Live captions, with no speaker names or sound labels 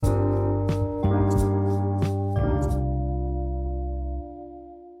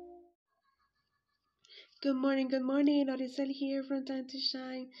Good morning. Odisel here from Time to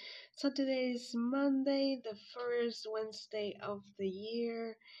Shine. So today is Monday, the first Wednesday of the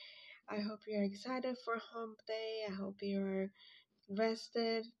year. I hope you're excited for Hump Day. I hope you're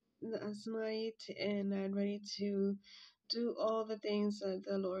rested last night and are ready to do all the things that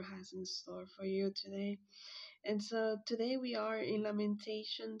the Lord has in store for you today. And so today we are in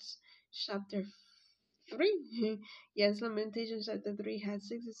Lamentations chapter 3. Yes, Lamentations chapter 3 has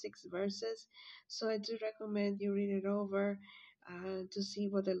 66 verses. So I do recommend you read it over to see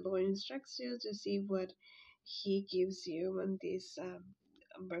what the Lord instructs you, to see what He gives you in these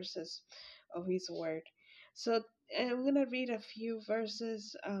verses of His Word. So I'm going to read a few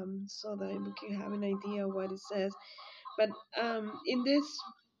verses so that we can have an idea of what it says. But in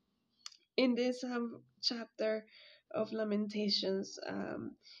this chapter of Lamentations,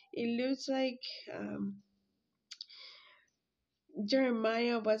 it looks like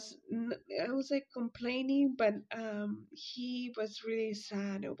Jeremiah was, I was like complaining, but he was really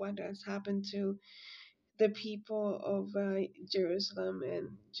sad at what has happened to the people of Jerusalem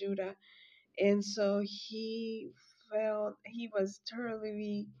and Judah. And so he felt he was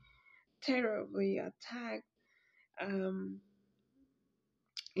terribly attacked. Um,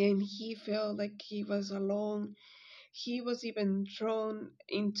 and he felt like he was alone. He was even thrown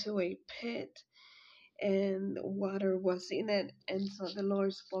into a pit and water was in it. And so the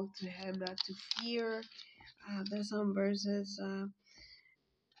Lord spoke to him not to fear. There's some verses,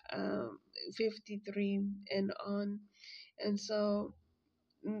 um, 53 and on. And so,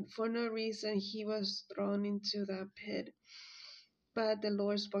 for no reason, he was thrown into that pit. But the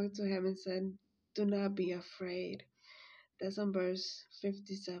Lord spoke to him and said, "Do not be afraid." That's on verse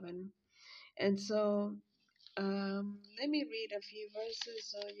 57. And so, let me read a few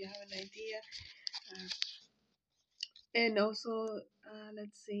verses so you have an idea. Uh, and also,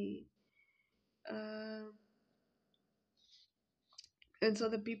 let's see. Uh, and so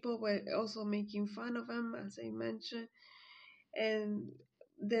the people were also making fun of him, as I mentioned, and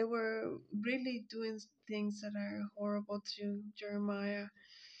they were really doing things that are horrible to Jeremiah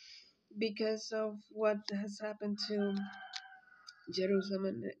because of what has happened to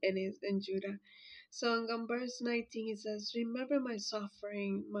Jerusalem and Judah. So in verse 19 it says, "Remember my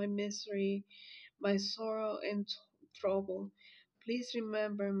suffering, my misery, my sorrow and trouble. Please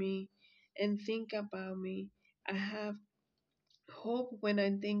remember me and think about me. I have hope when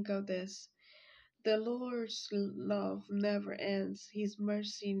I think of this. The Lord's love never ends, His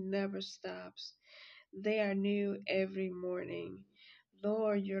mercy never stops. They are new every morning.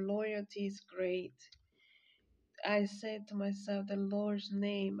 Lord, your loyalty is great." I said to myself, the Lord's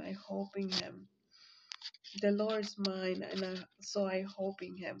name, I hope in Him. The Lord's mine, and so I hope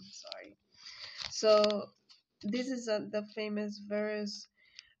in Him. Sorry. So this is the famous verse,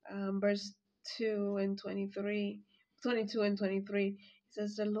 verse 2 and 23, 22 and 23. It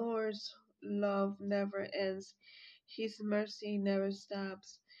says, "The Lord's love never ends. His mercy never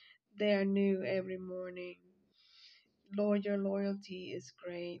stops. They are new every morning. Lord, your loyalty is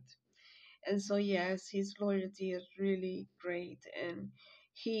great." And so, yes, His loyalty is really great, and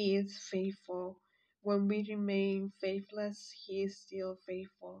He is faithful. When we remain faithless, He is still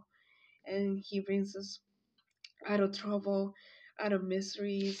faithful, and He brings us out of trouble, out of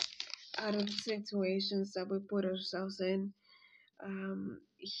miseries, out of situations that we put ourselves in.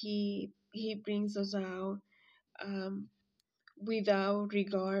 He brings us out um, without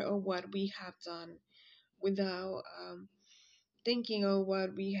regard of what we have done, without thinking of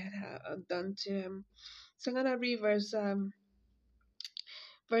what we had done to Him. So I'm gonna read verse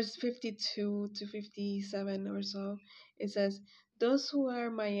 52 to 57 or so. It says, "Those who are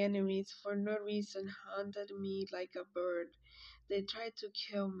my enemies for no reason hunted me like a bird. They tried to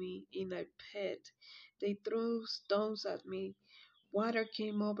kill me in a pit. They threw stones at me. Water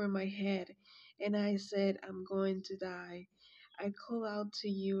came over my head, and I said, I'm going to die. I call out to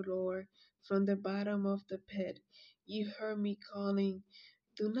you, Lord, from the bottom of the pit. You heard me calling.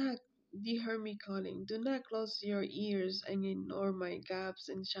 Do not you heard me calling. Do not close your ears and ignore my gaps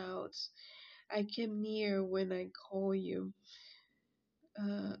and shouts. I came near when I call you.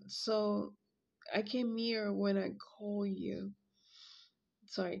 So I came near when I call you.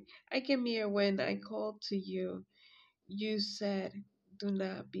 Sorry, I came here when I called to you. You said, do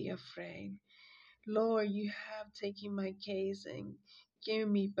not be afraid. Lord, you have taken my case and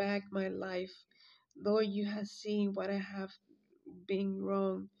given me back my life. Lord, you have seen what I have been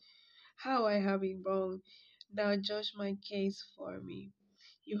wrong, how I have been wrong. Now judge my case for me.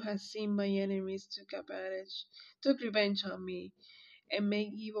 You have seen my enemies took revenge on me, and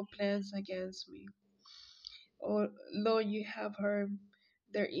made evil plans against me. Oh, Lord, you have heard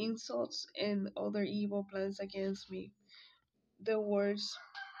their insults and all their evil plans against me. The words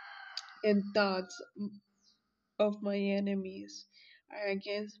and thoughts of my enemies are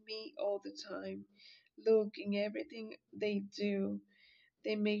against me all the time. Look, in everything they do,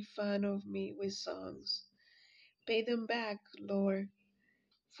 they make fun of me with songs. Pay them back, Lord,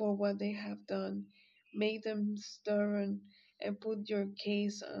 for what they have done. Make them stubborn and put your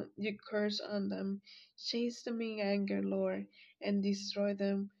curse on them. Chase them in anger, Lord, and destroy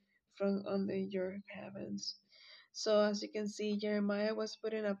them from under your heavens. So as you can see, Jeremiah was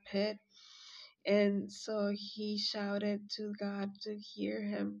put in a pit, and so he shouted to God to hear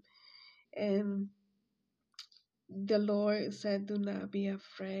him. And the Lord said, "Do not be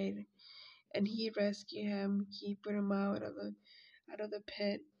afraid." And he rescued him. He put him out of the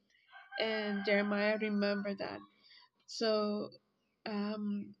pit. And Jeremiah remembered that. So,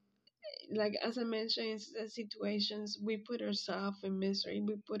 um, like as I mentioned, in situations we put ourselves in misery.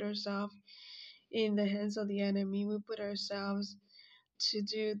 We put ourselves in the hands of the enemy. We put ourselves to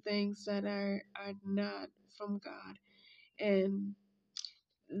do things that are not from God. And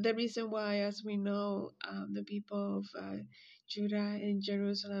the reason why, as we know, the people of Judah and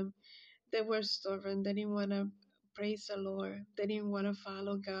Jerusalem, they were stubborn. They didn't want to praise the Lord. They didn't want to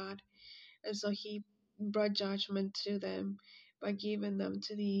follow God. And so he brought judgment to them by giving them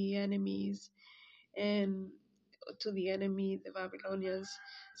to the enemies and to the enemy, the Babylonians.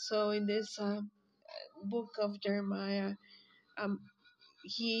 So in this book of Jeremiah, um,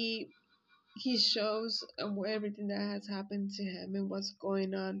 he he shows everything that has happened to him and what's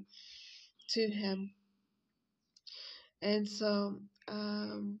going on to him. And so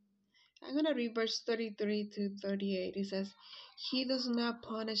I'm going to read verse 33 to 38. It says, "He does not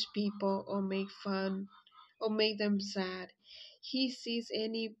punish people or make fun or make them sad. He sees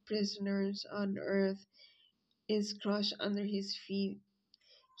any prisoners on earth is crushed under his feet.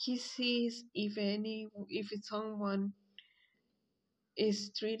 He sees if someone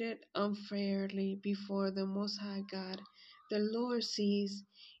is treated unfairly before the Most High God. The Lord sees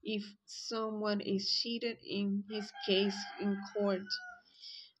if someone is cheated in his case in court.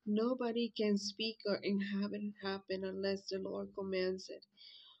 Nobody can speak or have it happen unless the Lord commands it.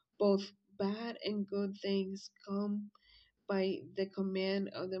 Both bad and good things come by the command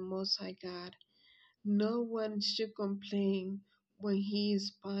of the Most High God. No one should complain when he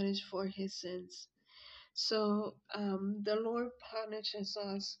is punished for his sins." So the Lord punishes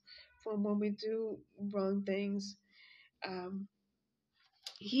us for when we do wrong things. Um,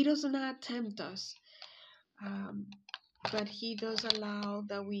 he does not tempt us, um, but He does allow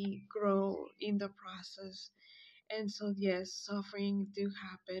that we grow in the process. And so, yes, suffering do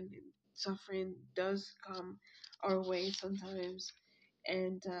happen. Suffering does come our way sometimes,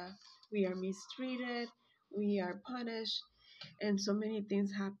 and we are mistreated, we are punished, and so many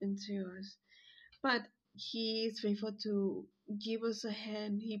things happen to us. But He is faithful to give us a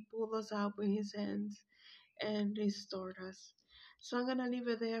hand. He pulled us out with His hands and restored us. So I'm gonna leave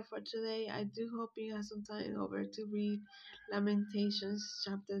it there for today. I do hope you have some time over to read Lamentations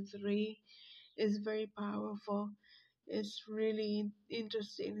chapter 3. It's very powerful. It's really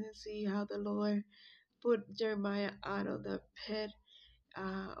interesting to see how the Lord put Jeremiah out of the pit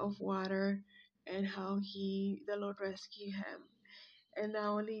of water, and how the Lord rescued him. And not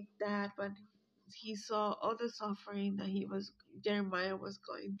only that, but he saw all the suffering that Jeremiah was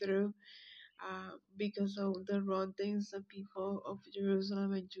going through because of the wrong things the people of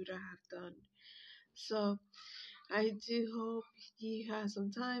Jerusalem and Judah have done. So I do hope you have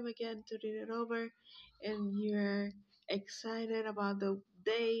some time again to read it over, and you're excited about the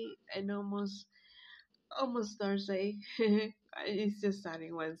day and almost Thursday. It's just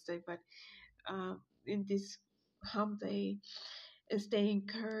starting Wednesday, but in this hump day, stay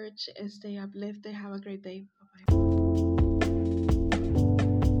encouraged, stay uplifted. Have a great day. Bye bye.